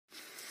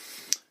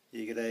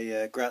You get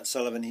a Grant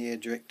Sullivan here,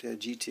 Director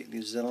GTEC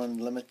New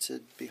Zealand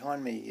Limited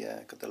behind me.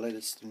 Got the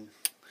latest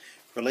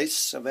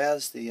release of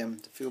ours, the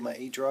FieldMate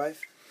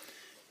e-drive.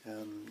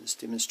 This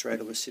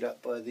demonstrator was set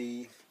up by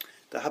the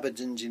Hubbard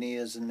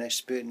engineers in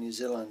Ashburton, New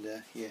Zealand.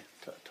 Yeah,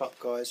 top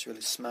guys, really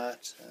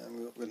smart,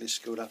 really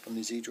skilled up on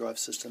these e-drive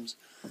systems.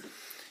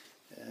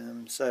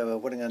 So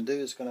what I'm going to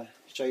do is going to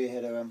show you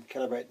how to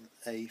calibrate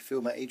a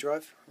FieldMate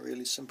e-drive.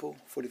 Really simple,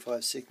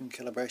 45-second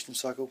calibration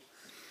cycle.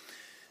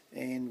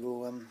 And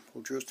we'll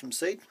drill some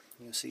seed.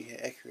 You'll see how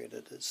accurate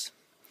it is.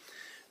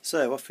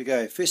 So off we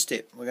go. First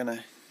step, we're going to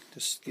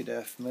just get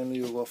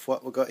familiar with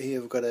what we've got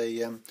here. We've got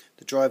the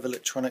drive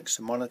electronics,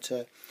 a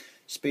monitor,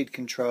 speed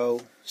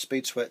control,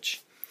 speed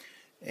switch,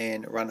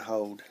 and run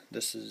hold.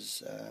 This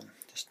is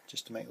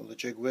just to make all the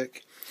jig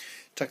work.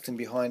 Tucked in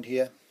behind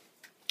here,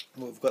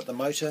 we've got the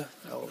motor.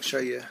 I'll show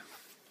you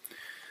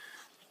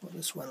what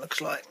this one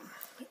looks like.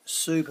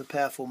 Super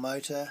powerful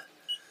motor.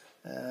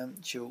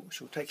 She'll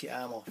take your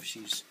arm off.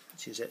 She's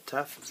that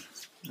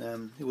tough.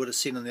 You would have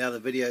seen in the other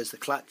videos the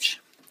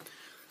clutch.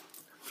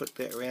 Flick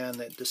that around.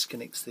 That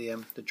disconnects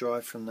the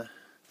drive from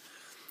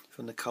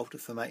the coulter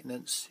for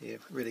maintenance. Yeah,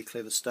 really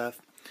clever stuff.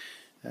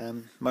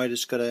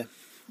 Motor's got a,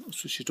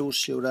 so she's all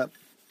sealed up.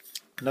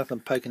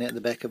 Nothing poking out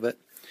the back of it.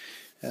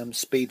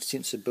 Speed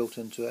sensor built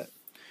into it.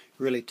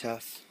 Really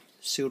tough.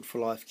 Sealed for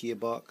life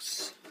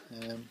gearbox.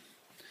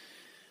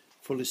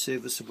 Fully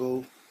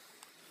serviceable.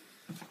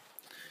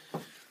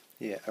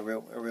 Yeah, a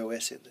real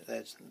asset.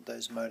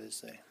 Those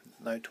motors,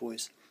 no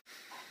toys.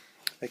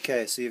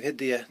 Okay, so you've had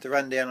the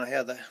rundown on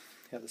how the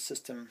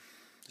system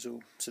is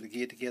all sort of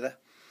geared together.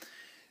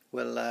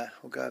 We'll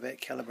go about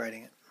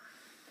calibrating it.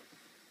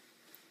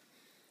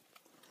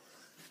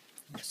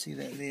 You see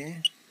that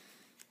there?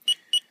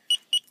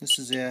 This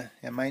is our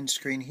main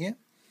screen here.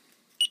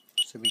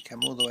 So we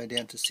come all the way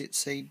down to set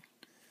seed.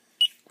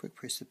 Quick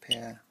press the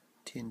power,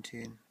 10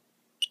 turn.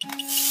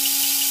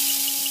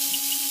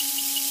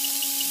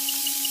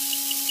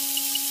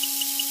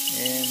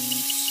 And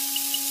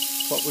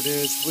what we'll do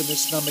is when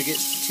this number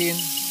gets to 10,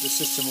 the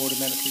system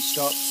automatically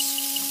stops.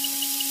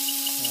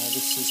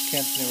 This is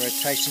counting the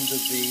rotations of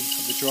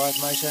the drive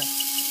motor.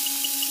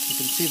 You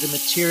can see the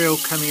material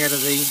coming out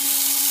of you can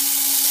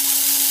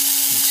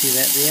see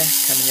that there,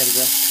 coming out of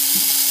the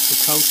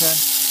coulter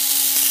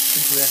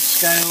into our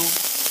scale.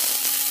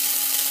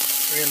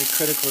 Really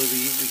critical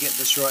we get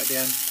this right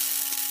down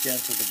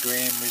to the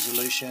gram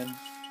resolution.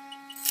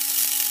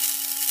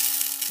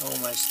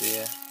 Almost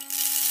there.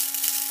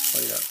 What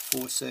do you got?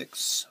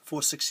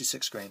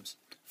 466 grams.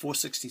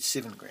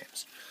 467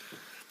 grams.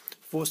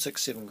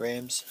 467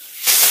 grams.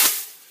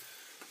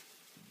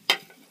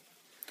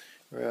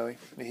 Where are we?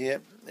 We're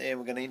here. And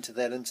we're going to enter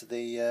that into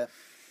the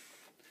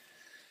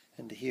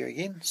into here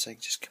again. So you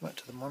just come up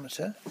to the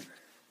monitor.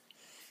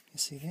 You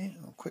see there?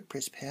 I'll quick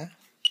press power.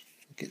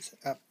 It gets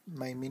up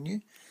main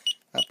menu.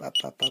 Up, up,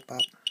 up, up,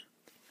 up.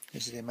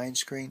 This is their main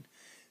screen.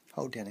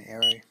 Hold down an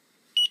arrow.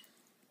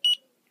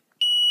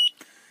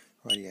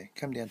 Rightio,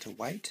 come down to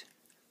weight.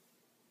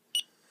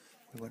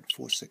 We want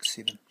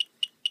 467.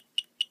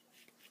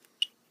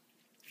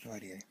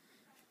 Rightio.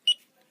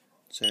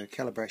 So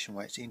calibration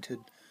weight's entered.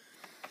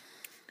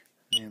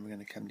 Now we're going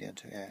to come down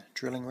to our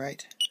drilling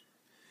rate.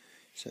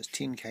 So it's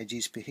 10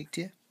 kgs per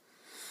hectare.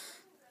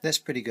 That's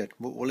pretty good.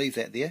 We'll leave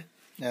that there.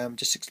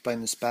 Just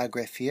explain this bar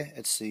graph here.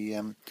 It's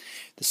the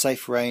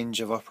safe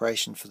range of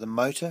operation for the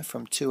motor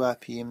from 2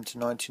 RPM to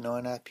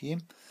 99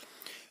 RPM.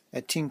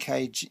 At 10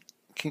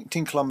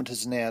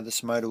 kilometers an hour,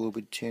 this motor will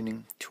be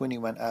turning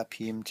 21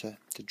 RPM to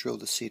drill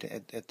the seed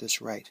at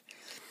this rate.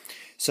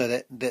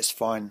 So that's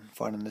fine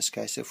in this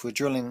case. If we're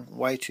drilling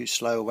way too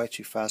slow or way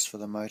too fast for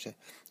the motor,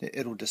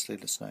 it'll just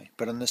let us know.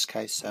 But in this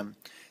case,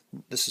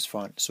 this is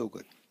fine. It's all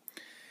good.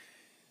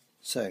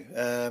 So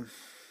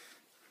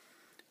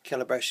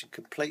calibration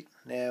complete.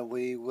 Now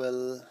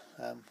we'll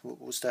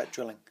start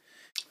drilling.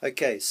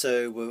 Okay,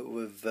 so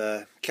we've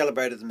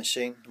calibrated the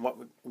machine. What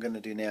we're going to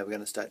do now, we're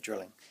going to start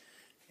drilling.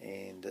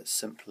 And it's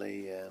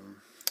simply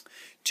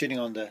turning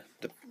on the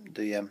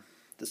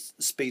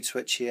speed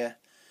switch here,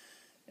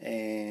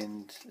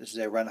 and this is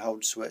our run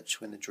hold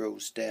switch. When the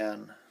drill's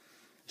down,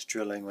 it's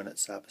drilling. When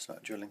it's up, it's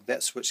not drilling.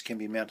 That switch can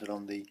be mounted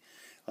on the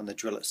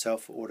drill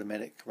itself for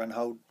automatic run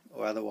hold,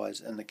 or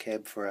otherwise in the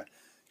cab for a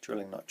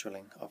drilling not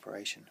drilling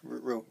operation.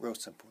 Real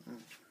simple,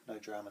 no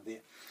drama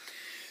there.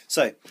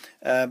 So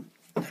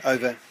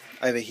over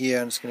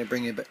here, I'm just going to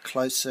bring you a bit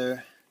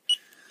closer.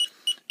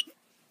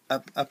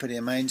 Up at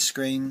our main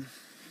screen,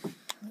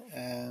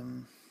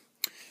 we've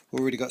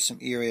already got some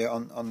area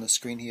on the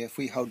screen here. If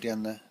we hold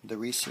down the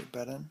reset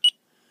button,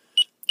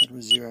 it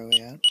will zero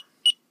out.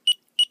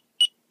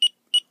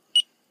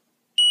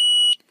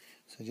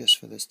 So just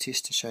for this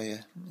test to show you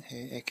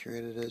how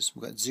accurate it is,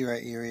 we've got 0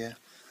 area.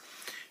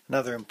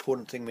 Another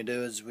important thing we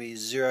do is we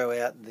zero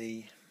out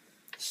the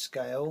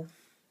scale,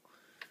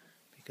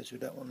 because we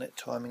don't want that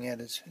timing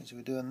out as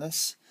we're doing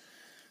this.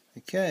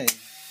 Okay,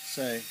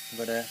 so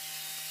we've got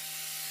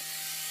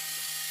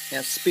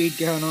our speed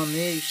going on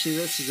there. You see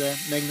this is a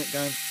magnet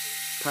going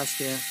past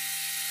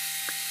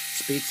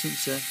speed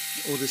sensor.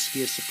 All this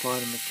gear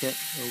supplied in the kit,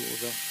 all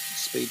the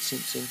speed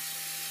sensing,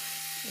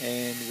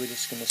 and we're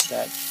just going to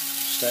start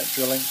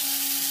drilling.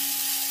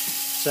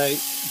 So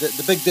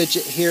the big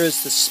digit here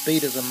is the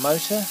speed of the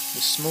motor.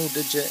 The small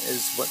digit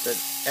is what the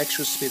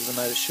actual speed of the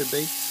motor should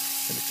be,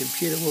 and the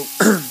computer will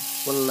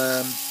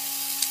will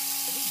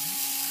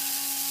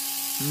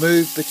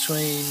move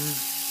between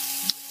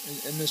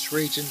in this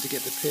region to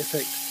get the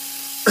perfect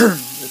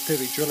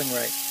drilling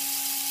rate.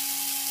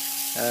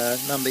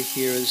 Number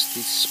here is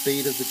the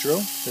speed of the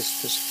drill.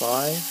 This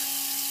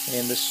 5,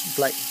 and this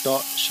black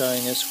dot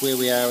showing us where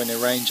we are in the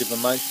range of our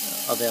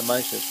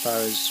motor as far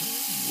as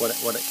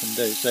what it can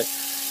do. So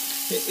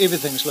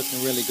everything's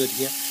looking really good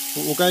here.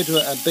 We'll go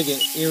to a bigger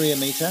area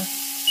meter.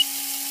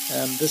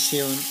 This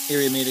here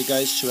area meter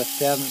goes to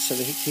 1,000ths of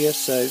a hectare,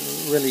 so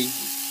really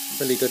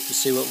good to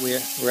see what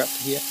we're up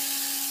to here.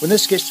 When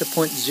this gets to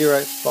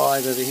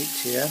 0.05 of a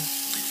hectare,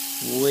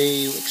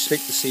 we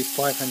expect to see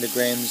 500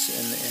 grams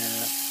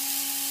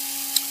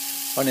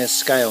on our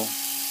scale.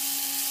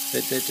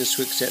 That just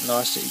works out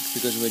nicely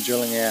because we're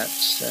drilling out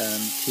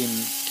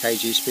 10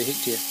 kgs per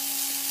hectare.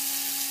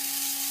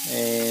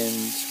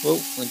 And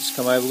we'll just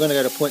come over. We're going to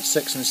go to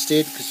 0.6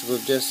 instead because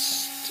we've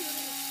just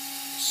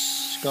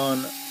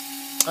gone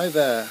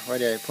over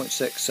radio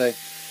 0.6. So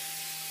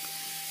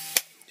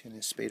turn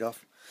the speed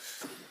off.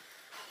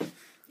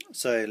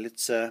 So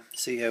let's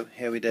see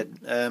how we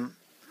did.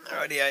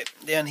 Alrighty,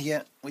 down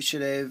here we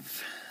should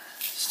have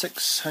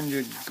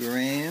 600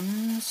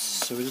 grams.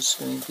 So we're just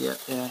going to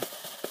get our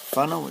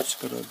funnel, which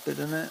has got a bit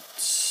in it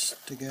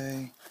to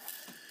go.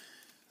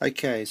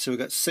 Okay, so we've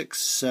got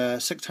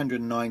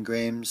 609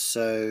 grams.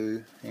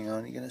 So hang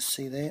on, you're going to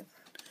see that.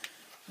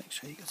 Make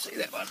sure you can see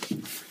that one.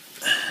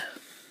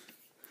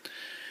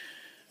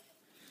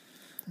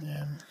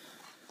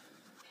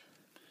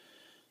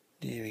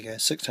 There we go,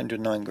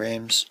 609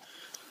 grams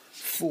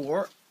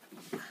for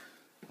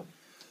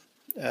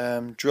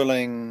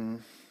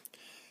drilling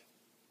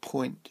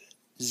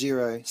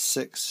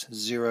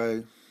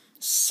 0.060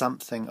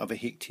 something of a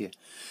hectare.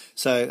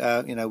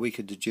 So we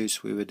could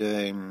deduce we were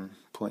doing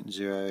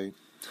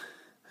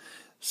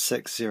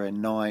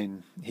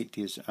 0.0609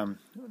 hectares.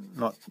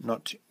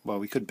 Not well.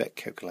 We could back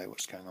calculate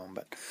what's going on,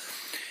 but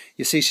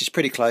you see she's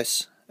pretty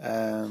close.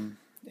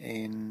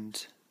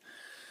 And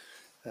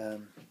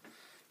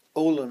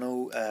all in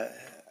all,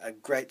 a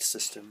great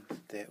system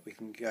that we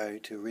can go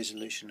to a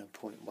resolution of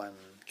 0.1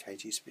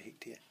 kgs per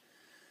hectare.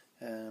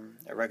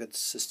 A rugged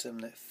system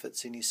that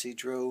fits any seed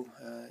drill,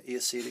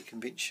 air-seeded,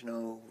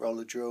 conventional,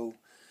 roller drill,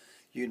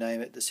 you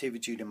name it. This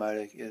heavy-duty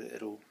motor,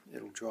 it'll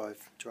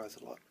drive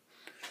a lot.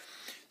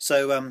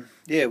 So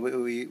yeah,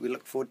 we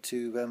look forward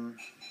to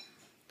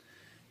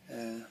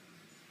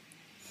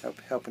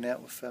helping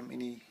out with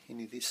any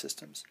of these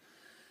systems,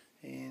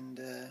 and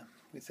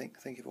we thank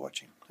you for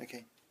watching.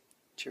 Okay,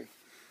 cheery.